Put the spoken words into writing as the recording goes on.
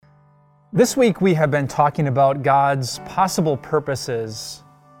This week we have been talking about God's possible purposes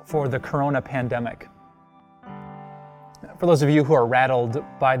for the corona pandemic. For those of you who are rattled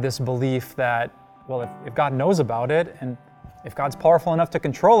by this belief that, well, if God knows about it, and if God's powerful enough to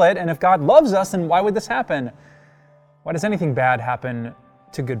control it, and if God loves us, then why would this happen? Why does anything bad happen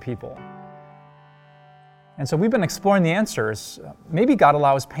to good people? And so we've been exploring the answers. Maybe God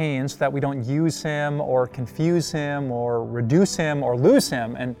allows pain so that we don't use Him or confuse Him or reduce Him or lose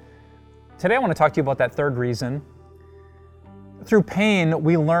Him. And today I want to talk to you about that third reason. Through pain,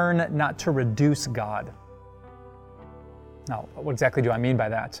 we learn not to reduce God. Now, what exactly do I mean by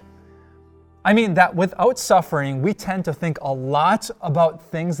that? I mean that without suffering, we tend to think a lot about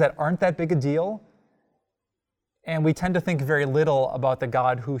things that aren't that big a deal, and we tend to think very little about the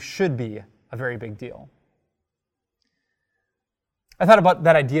God who should be a very big deal. I thought about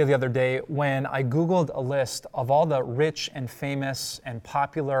that idea the other day when I Googled a list of all the rich and famous and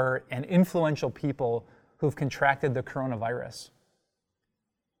popular and influential people who've contracted the coronavirus.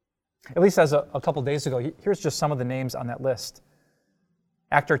 At least as a couple days ago, here's just some of the names on that list.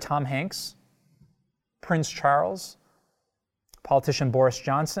 Actor Tom Hanks, Prince Charles, politician Boris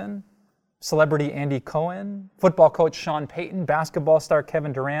Johnson, celebrity Andy Cohen, football coach Sean Payton, basketball star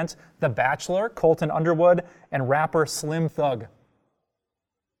Kevin Durant, The Bachelor, Colton Underwood, and rapper Slim Thug.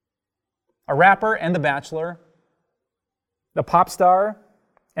 A rapper and The Bachelor, the pop star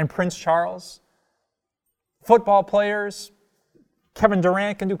and Prince Charles, football players, Kevin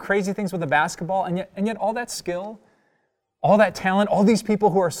Durant can do crazy things with the basketball, and yet all that skill, all that talent, all these people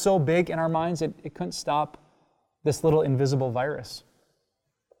who are so big in our minds, it couldn't stop this little invisible virus.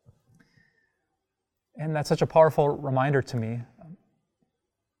 And that's such a powerful reminder to me.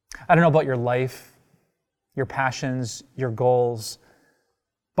 I don't know about your life, your passions, your goals,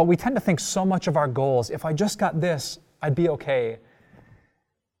 but we tend to think so much of our goals. If I just got this, I'd be okay.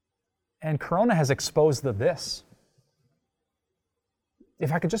 And Corona has exposed the this.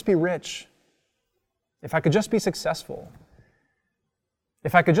 If I could just be rich, if I could just be successful,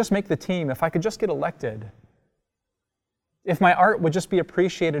 if I could just make the team, if I could just get elected, if my art would just be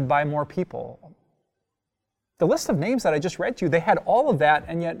appreciated by more people. The list of names that I just read to you, they had all of that,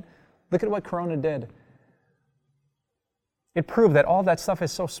 and yet look at what Corona did. It proved that all that stuff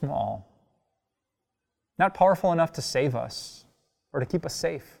is so small, not powerful enough to save us or to keep us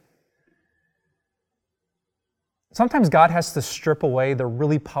safe. Sometimes God has to strip away the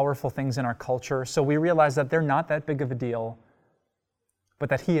really powerful things in our culture so we realize that they're not that big of a deal, but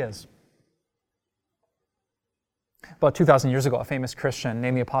that He is. About 2,000 years ago, a famous Christian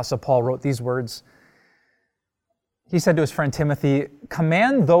named the Apostle Paul wrote these words. He said to his friend Timothy,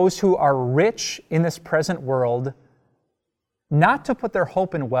 "Command those who are rich in this present world not to put their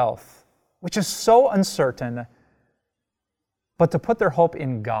hope in wealth, which is so uncertain, but to put their hope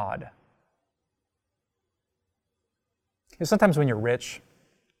in God." Sometimes when you're rich,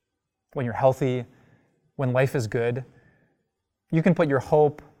 when you're healthy, when life is good, you can put your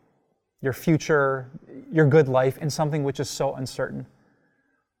hope, your future, your good life in something which is so uncertain.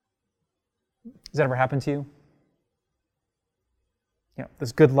 Has that ever happened to you? You know,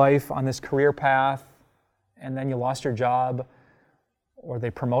 this good life on this career path, and then you lost your job, or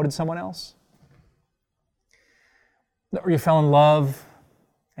they promoted someone else? Or you fell in love,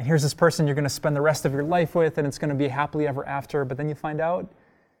 and here's this person you're going to spend the rest of your life with, and it's going to be happily ever after, but then you find out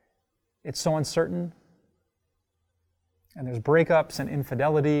it's so uncertain. And there's breakups and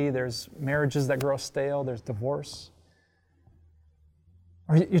infidelity, there's marriages that grow stale, there's divorce.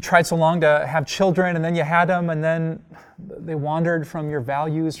 Or you tried so long to have children, and then you had them, and then they wandered from your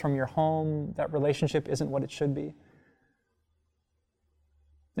values, from your home. That relationship isn't what it should be.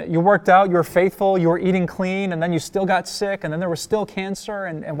 You worked out, you were faithful, you were eating clean, and then you still got sick, and then there was still cancer.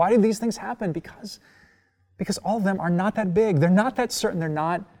 And why did these things happen? Because all of them are not that big. They're not that certain. They're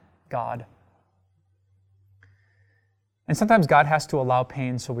not God. And sometimes God has to allow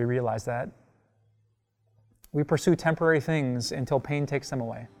pain so we realize that. We pursue temporary things until pain takes them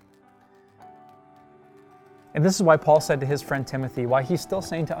away. And this is why Paul said to his friend Timothy, why he's still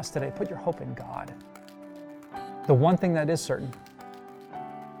saying to us today, put your hope in God. The one thing that is certain.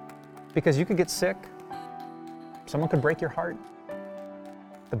 Because you could get sick, someone could break your heart,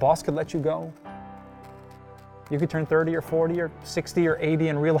 the boss could let you go, you could turn 30 or 40 or 60 or 80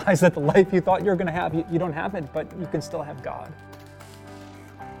 and realize that the life you thought you were going to have, you don't have it, but you can still have God.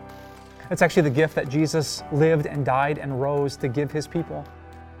 That's actually the gift that Jesus lived and died and rose to give His people.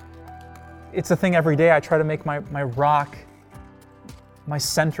 It's the thing every day I try to make my rock, my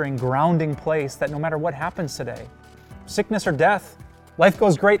centering, grounding place that no matter what happens today, sickness or death, life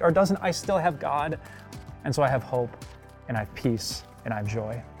goes great or doesn't, I still have God. And so I have hope, and I have peace, and I have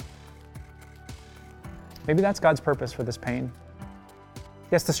joy. Maybe that's God's purpose for this pain.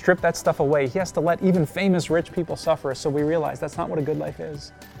 He has to strip that stuff away. He has to let even famous rich people suffer so we realize that's not what a good life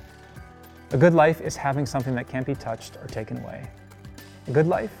is. A good life is having something that can't be touched or taken away. A good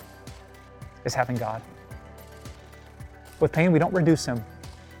life is having God. With pain, we don't reduce Him.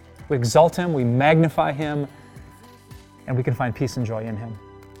 We exalt Him, we magnify Him, and we can find peace and joy in Him.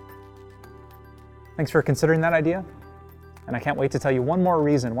 Thanks for considering that idea, and I can't wait to tell you one more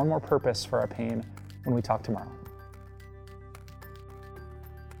reason, one more purpose for our pain when we talk tomorrow.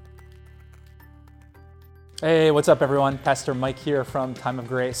 Hey, what's up everyone? Pastor Mike here from Time of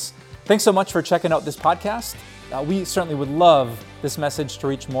Grace. Thanks so much for checking out this podcast. We certainly would love this message to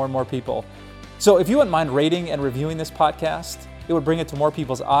reach more and more people. So if you wouldn't mind rating and reviewing this podcast, it would bring it to more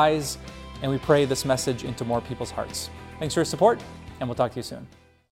people's eyes, and we pray this message into more people's hearts. Thanks for your support, and we'll talk to you soon.